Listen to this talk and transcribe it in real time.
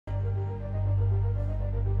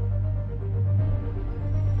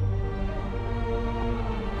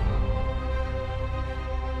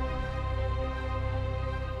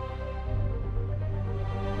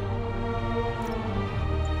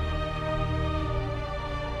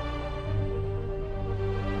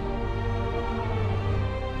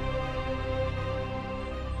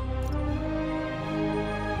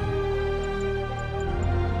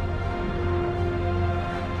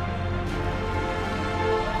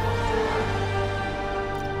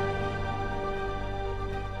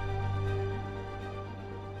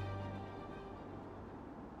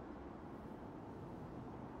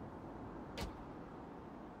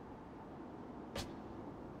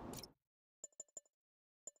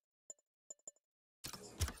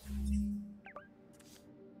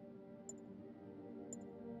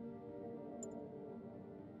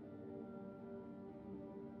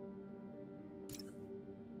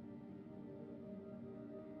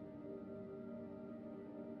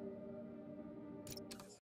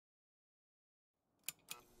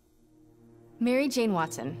Mary Jane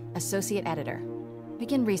Watson, Associate Editor.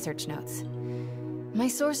 Begin research notes. My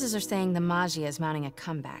sources are saying the Maggia is mounting a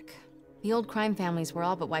comeback. The old crime families were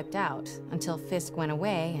all but wiped out, until Fisk went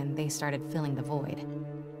away and they started filling the void.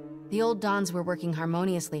 The old Dons were working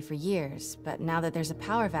harmoniously for years, but now that there's a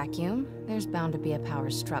power vacuum, there's bound to be a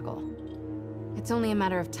power struggle. It's only a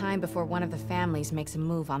matter of time before one of the families makes a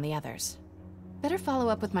move on the others. Better follow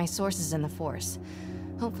up with my sources in the Force.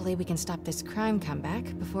 Hopefully we can stop this crime comeback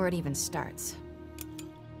before it even starts.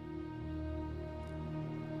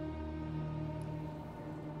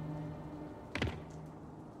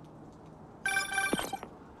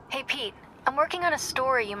 Hey Pete, I'm working on a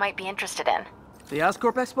story you might be interested in. The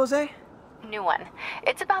Oscorp expose? New one.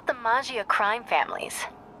 It's about the Maggia crime families.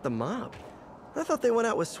 The mob? I thought they went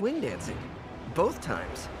out with swing dancing. Both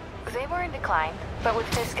times. They were in decline, but with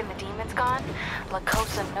Fisk and the demons gone, La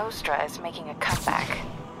Cosa Nostra is making a comeback.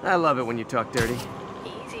 I love it when you talk dirty.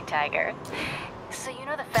 Easy, Tiger. So you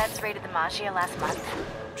know the feds raided the Maggia last month?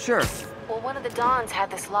 Sure. Well, one of the Dons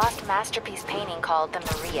had this lost masterpiece painting called the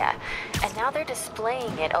Maria, and now they're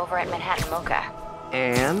displaying it over at Manhattan Mocha.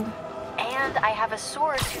 And? And I have a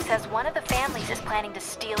source who says one of the families is planning to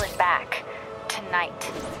steal it back.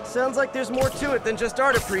 Tonight. Sounds like there's more to it than just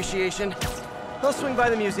art appreciation. I'll swing by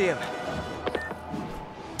the museum.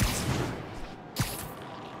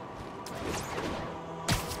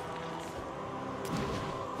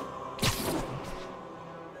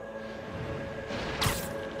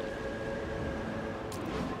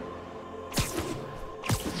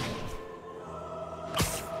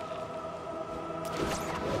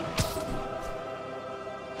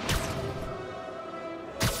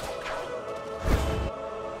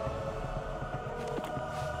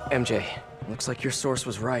 MJ, looks like your source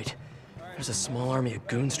was right. There's a small army of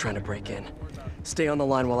goons trying to break in. Stay on the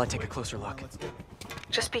line while I take a closer look.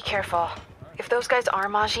 Just be careful. If those guys are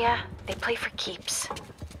Maggia, they play for keeps.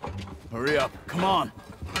 Hurry up, come on.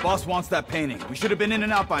 Boss wants that painting. We should have been in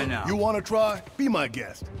and out by now. You want to try? Be my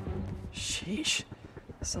guest. Sheesh.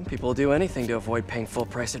 Some people will do anything to avoid paying full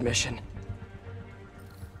price admission.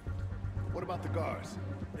 What about the guards?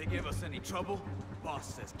 They give us any trouble?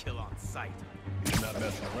 Boss says kill on sight. He's not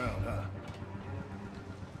messing around, huh?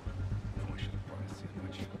 We should have probably seen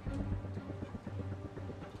which.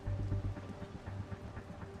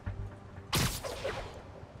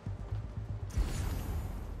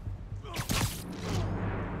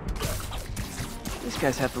 These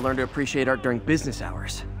guys have to learn to appreciate art during business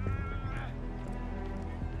hours.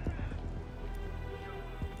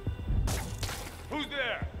 Who's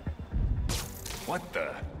there? What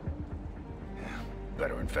the?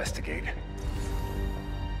 Better investigate.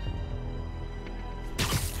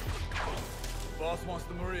 Boss wants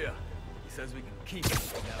the Maria. He says we can keep it.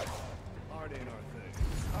 Art ain't our thing.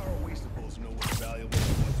 How are we supposed to know what's valuable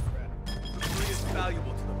and what's crap? The Maria's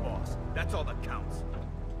valuable to the boss. That's all that counts.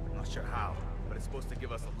 I'm not sure how, but it's supposed to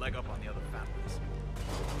give us a leg up on the other families.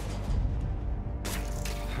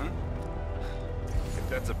 Huh? If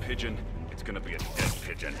that's a pigeon, it's gonna be a dead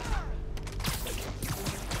pigeon.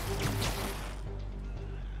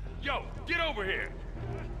 Yo, get over here!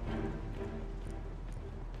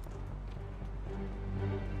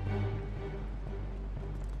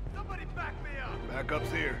 Somebody back me up!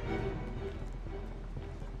 Backup's here.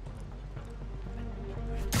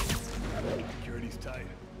 Security's tight.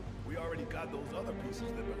 We already got those other pieces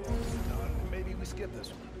that belong to the Don. Maybe we skip this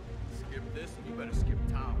one. Skip this and you better skip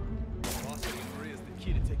town. Boss says Maria's the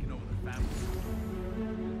key to taking over the family.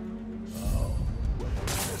 Oh, well,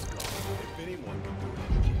 let's go. If anyone can do it,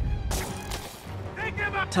 you can.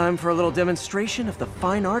 Time for a little demonstration of the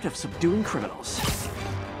fine art of subduing criminals.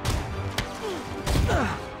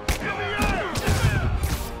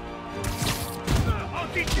 I'll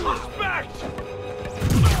teach you respect!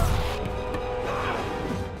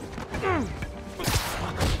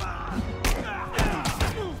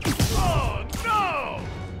 Oh, no!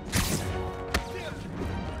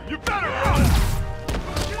 You better run!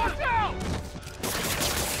 Watch out!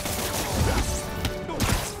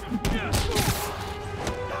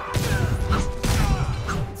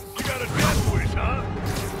 You got a death wish, huh?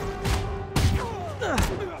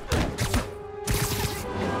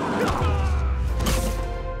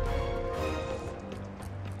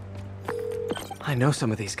 I know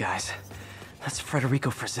some of these guys. That's Federico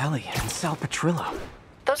Fratelli and Sal Petrillo.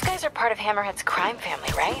 Those guys are part of Hammerhead's crime family,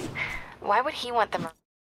 right? Why would he want the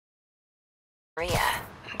Maria?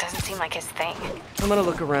 Doesn't seem like his thing. I'm gonna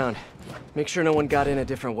look around. Make sure no one got in a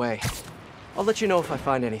different way. I'll let you know if I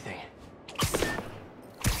find anything.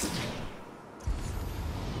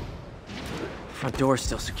 Front door's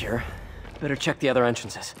still secure. Better check the other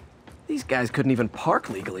entrances. These guys couldn't even park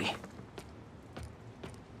legally.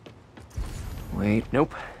 Wait,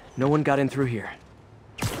 nope. No one got in through here.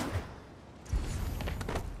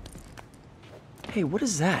 Hey, what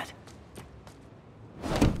is that?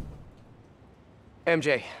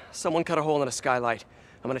 MJ, someone cut a hole in a skylight.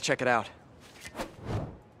 I'm gonna check it out.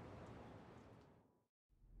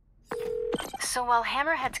 So while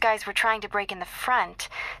Hammerhead's guys were trying to break in the front,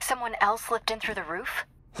 someone else slipped in through the roof?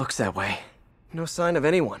 Looks that way. No sign of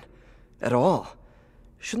anyone. At all.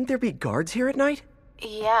 Shouldn't there be guards here at night?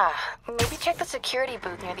 Yeah, maybe check the security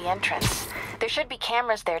booth near the entrance. There should be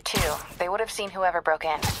cameras there too. They would have seen whoever broke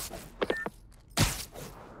in.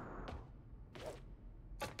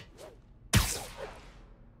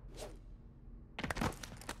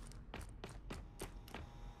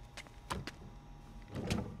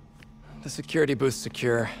 The security booth's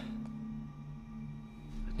secure.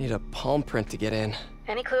 I need a palm print to get in.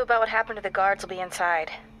 Any clue about what happened to the guards will be inside.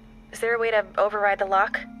 Is there a way to override the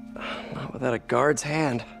lock? Not without a guard's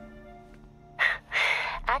hand.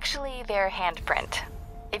 Actually, their handprint.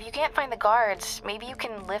 If you can't find the guards, maybe you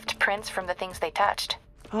can lift prints from the things they touched.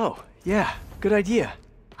 Oh, yeah, good idea.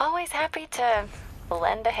 Always happy to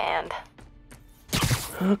lend a hand.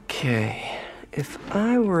 Okay, if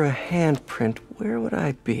I were a handprint, where would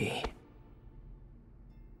I be?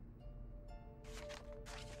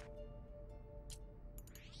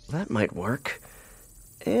 That might work.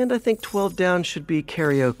 And I think 12 down should be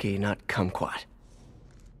karaoke, not kumquat.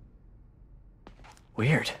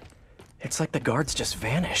 Weird. It's like the guards just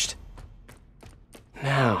vanished.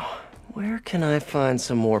 Now, where can I find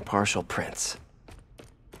some more partial prints?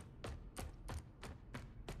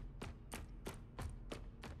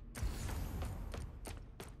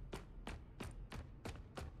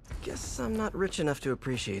 Guess I'm not rich enough to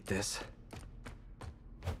appreciate this.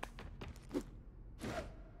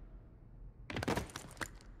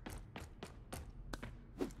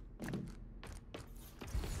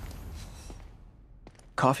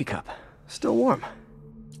 Coffee cup. Still warm.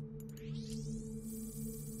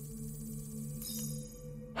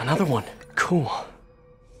 Another one. Cool.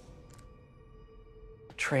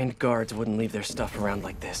 Trained guards wouldn't leave their stuff around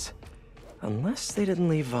like this. Unless they didn't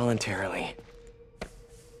leave voluntarily.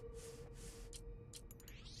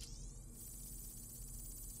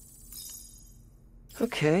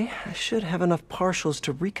 Okay, I should have enough partials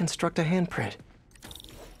to reconstruct a handprint.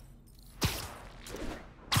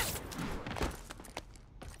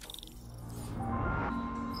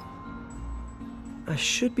 I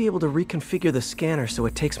should be able to reconfigure the scanner so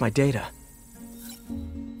it takes my data.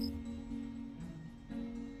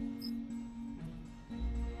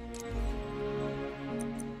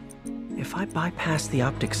 If I bypass the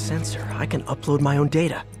optic sensor, I can upload my own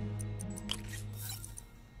data.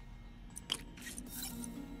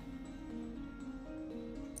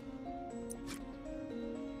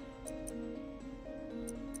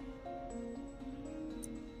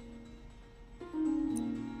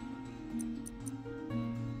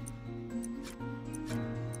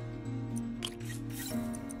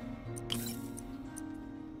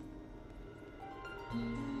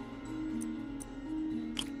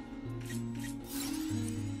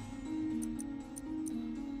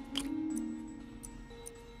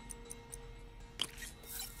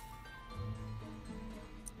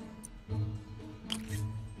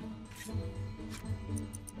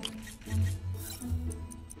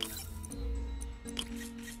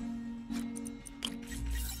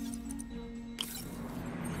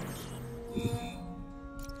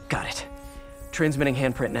 Got it. Transmitting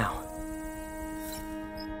handprint now.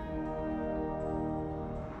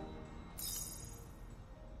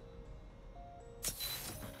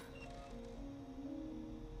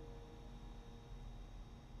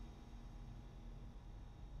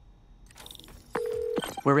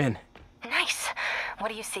 We're in. Nice. What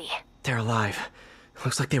do you see? They're alive.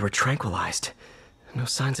 Looks like they were tranquilized. No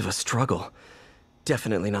signs of a struggle.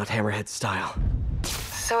 Definitely not Hammerhead style.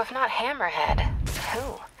 So if not Hammerhead,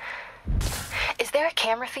 who? Is there a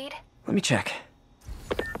camera feed? Let me check.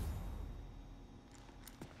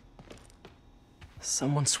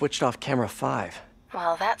 Someone switched off camera 5.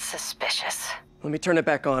 Well, that's suspicious. Let me turn it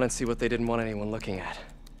back on and see what they didn't want anyone looking at.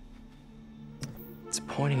 It's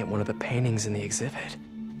pointing at one of the paintings in the exhibit.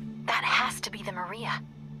 That has to be the Maria.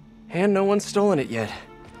 And no one's stolen it yet.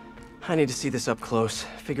 I need to see this up close,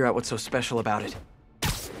 figure out what's so special about it.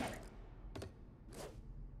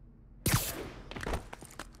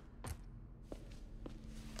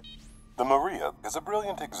 The Maria is a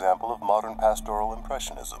brilliant example of modern pastoral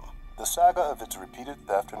impressionism. The saga of its repeated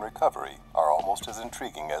theft and recovery are almost as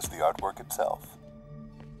intriguing as the artwork itself.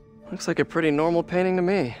 Looks like a pretty normal painting to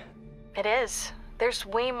me. It is. There's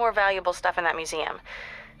way more valuable stuff in that museum.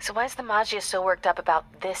 So why is the Maggia so worked up about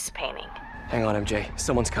this painting? Hang on, MJ.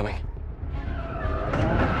 Someone's coming.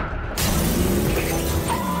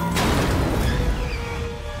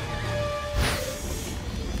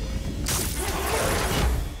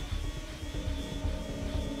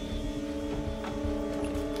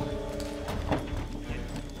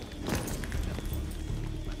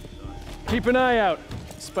 Keep an eye out.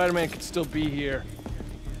 Spider-Man could still be here.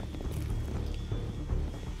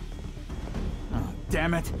 Oh,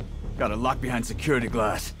 damn it. Got it locked behind security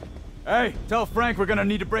glass. Hey, tell Frank we're gonna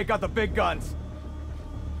need to break out the big guns.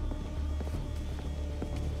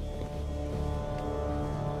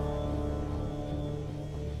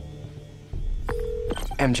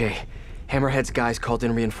 MJ, Hammerhead's guys called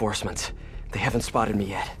in reinforcements. They haven't spotted me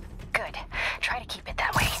yet. Good. Try to keep it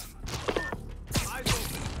that way. Eyes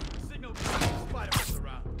open. Signal Spider-Man's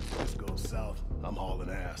around. This goes south. I'm hauling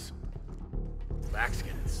ass. Back's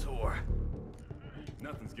getting sore.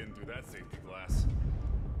 Nothing's getting through that safety glass.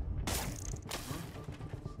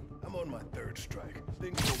 I'm on my third strike.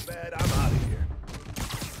 Things go bad, I'm out of here.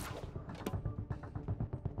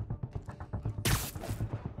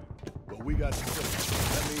 But we got security.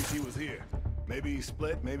 That means he was here. Maybe he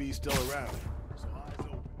split, maybe he's still around. So eyes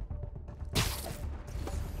open.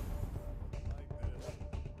 Like this.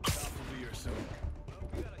 Cops will be here soon.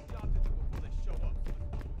 We got a job to do before they show up.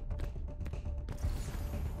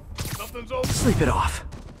 Something's open. Sleep it off.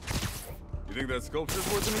 You think that sculpture's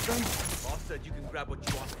worth anything? Boss said you can grab what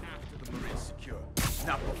you want after the Maria's secure,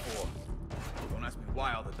 not before. Don't ask me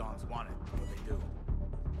why all the Dons want it, but they do.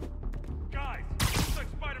 Guys, looks like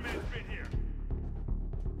Spider-Man's been here.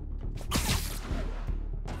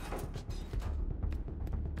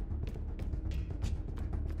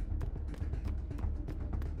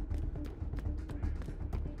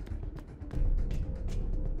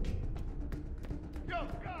 Yo,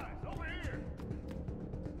 guys, over here!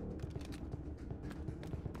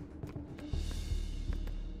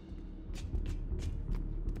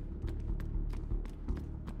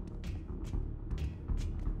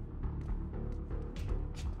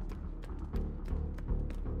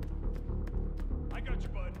 I got you,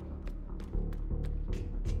 bud.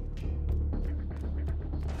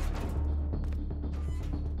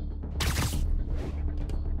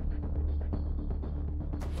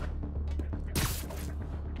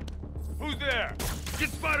 Who's there? Get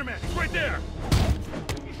Spider-Man! He's right there!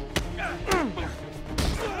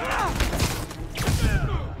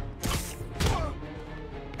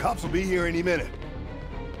 Cops will be here any minute.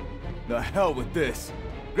 The hell with this.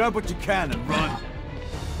 Grab what you can and run.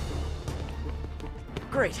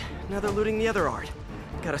 Great. Now they're looting the other art.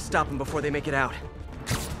 Gotta stop them before they make it out.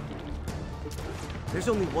 There's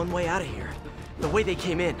only one way out of here. The way they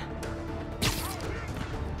came in.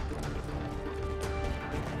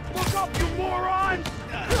 Look up, you moron!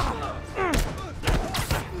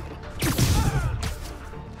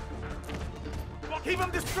 Keep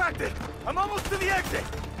him distracted! I'm almost to the exit!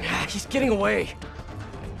 He's getting away.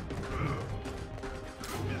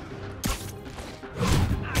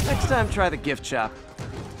 Next time, try the gift shop.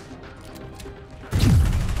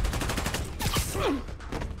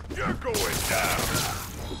 You're going down!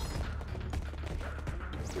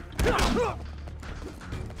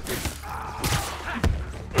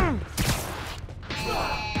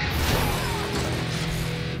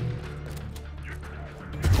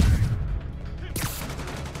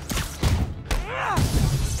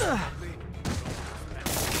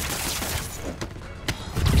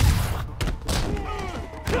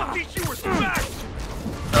 Teach you respect!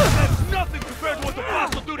 That's nothing compared to what the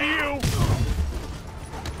boss will do to you!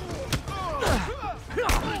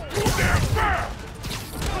 Damn fast!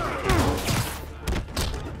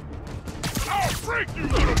 I'll break you,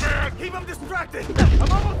 little man! Keep him distracted!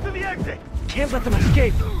 I'm almost to the exit! Can't let them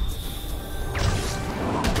escape.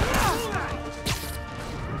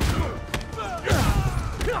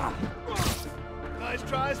 Nice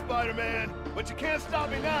try, Spider-Man, but you can't stop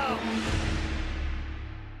me now.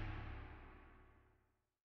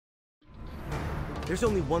 There's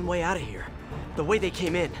only one way out of here. The way they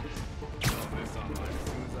came in.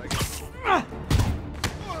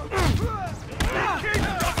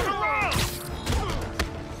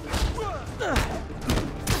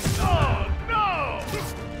 Oh, no!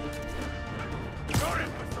 Sorry,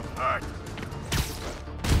 must have hurt.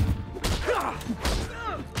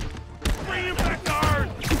 Bring him back guard!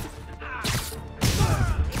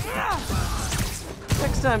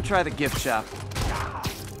 Next time, try the gift shop.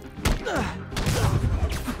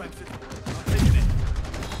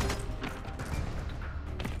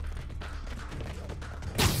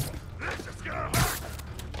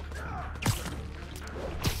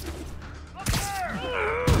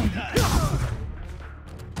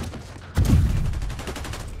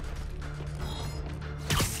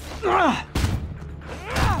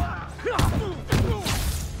 Up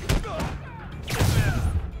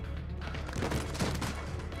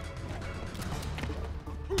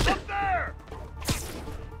there!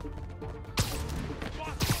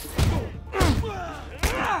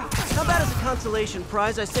 How about as a consolation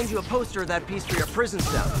prize, I send you a poster of that piece for your prison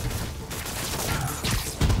cell?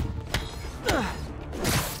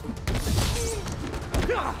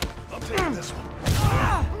 I'm taking this one.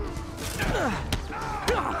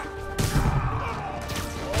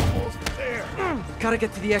 Almost there. Gotta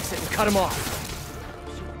get to the exit and cut him off.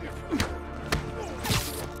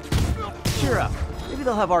 Cheer up. Maybe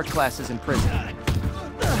they'll have art classes in prison.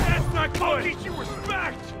 That's not good! I'll teach you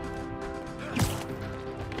respect!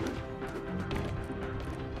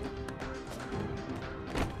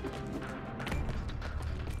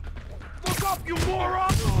 Look up, you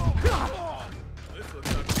moron! This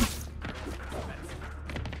looks ugly.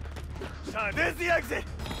 Son, there's the exit!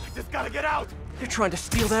 I just gotta get out! They're trying to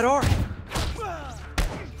steal that art.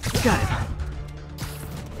 Got it.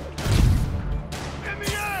 In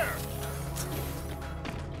the air!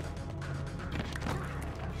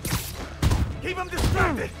 Keep him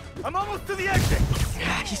distracted! I'm almost to the exit!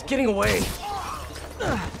 He's getting away.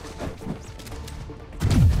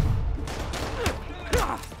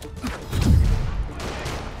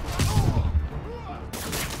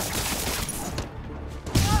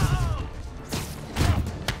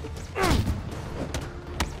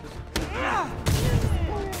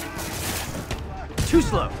 Too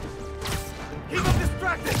slow. Keep him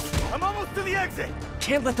distracted! I'm almost to the exit!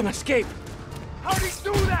 Can't let them escape. How'd he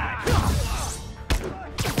do that?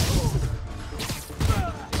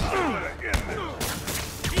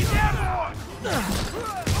 He's airborne!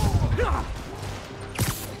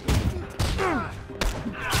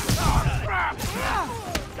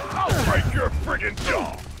 I'll break your friggin'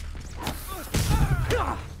 jaw!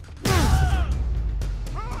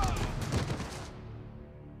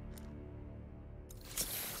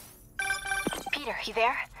 Peter, you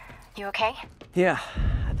there? You okay? Yeah,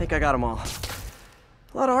 I think I got them all.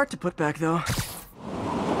 A lot of art to put back, though.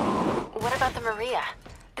 What about the Maria?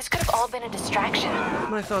 This could have all been a distraction.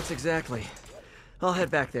 My thoughts exactly. I'll head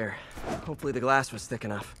back there. Hopefully the glass was thick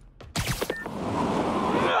enough.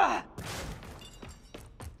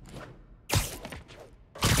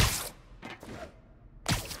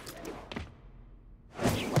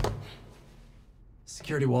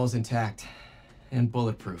 Security wall's intact. And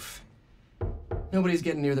bulletproof. Nobody's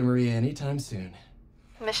getting near the Maria anytime soon.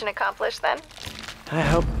 Mission accomplished, then? I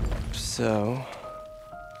hope so.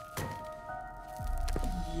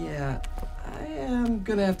 Yeah, I am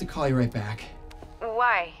gonna have to call you right back.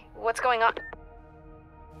 Why? What's going on?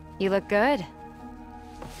 You look good.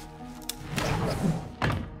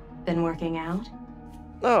 Been working out?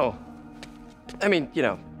 Oh. I mean, you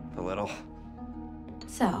know, a little.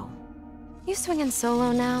 So, you swinging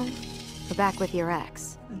solo now? Or back with your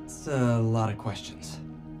ex? That's a lot of questions.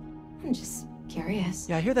 I'm just curious.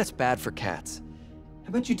 Yeah, I hear that's bad for cats. How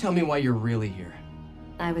about you tell me why you're really here?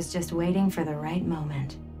 I was just waiting for the right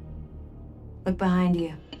moment. Look behind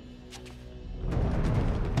you.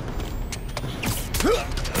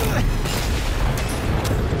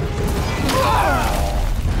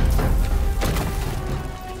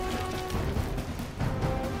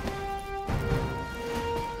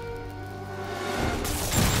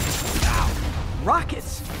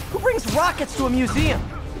 Rockets? Who brings rockets to a museum?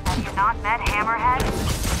 Have you not met Hammerhead?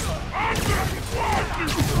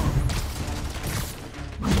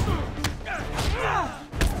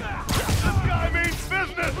 This guy means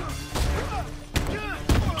business!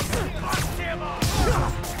 Lock him up!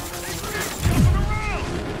 He's jumping around!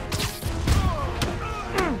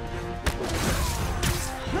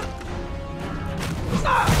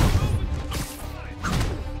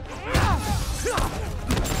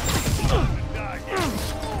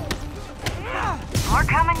 We're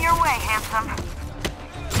coming your way, handsome.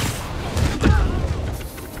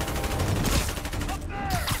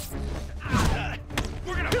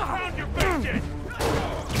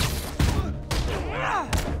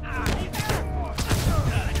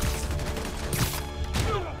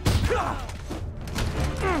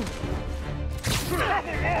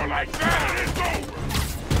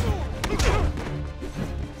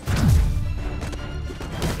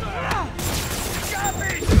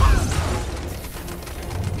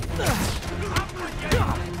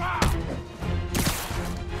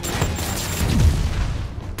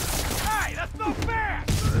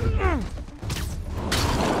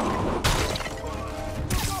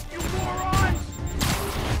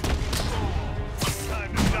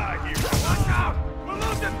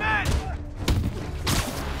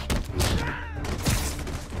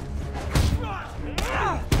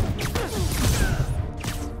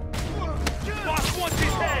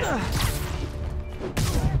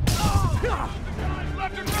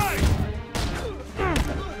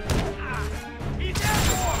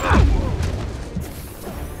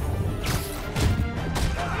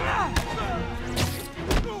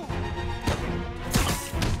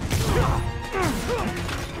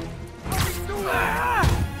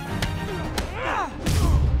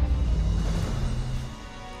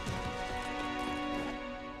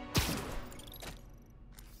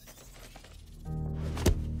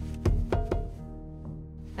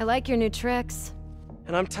 I like your new tricks.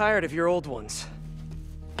 And I'm tired of your old ones.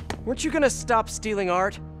 Weren't you gonna stop stealing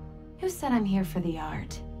art? Who said I'm here for the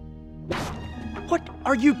art? What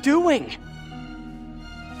are you doing?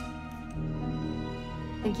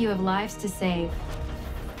 Think you have lives to save.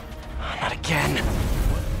 Not again.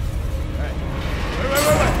 Wait!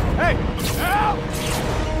 Hey! Help!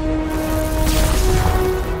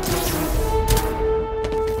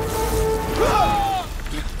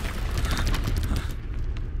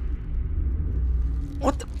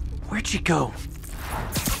 What the? Where'd she go?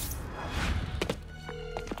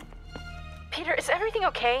 Peter, is everything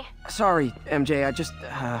okay? Sorry, MJ, I just,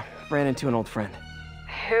 ran into an old friend.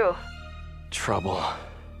 Who? Trouble.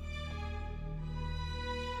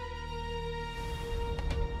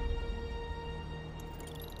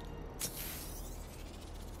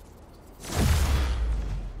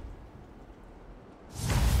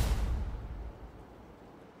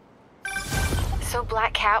 So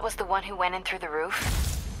Black Cat was the one who went in through the roof?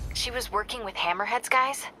 She was working with Hammerhead's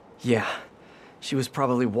guys? Yeah. She was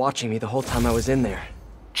probably watching me the whole time I was in there.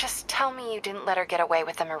 Just tell me you didn't let her get away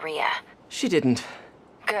with the Maria. She didn't.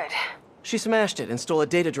 Good. She smashed it and stole a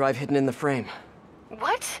data drive hidden in the frame.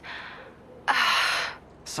 What?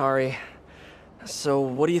 Sorry. So,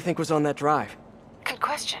 what do you think was on that drive? Good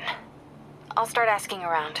question. I'll start asking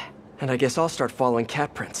around. And I guess I'll start following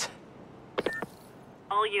cat prints.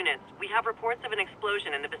 All units, we have reports of an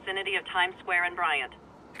explosion in the vicinity of Times Square and Bryant.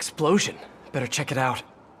 Explosion? Better check it out.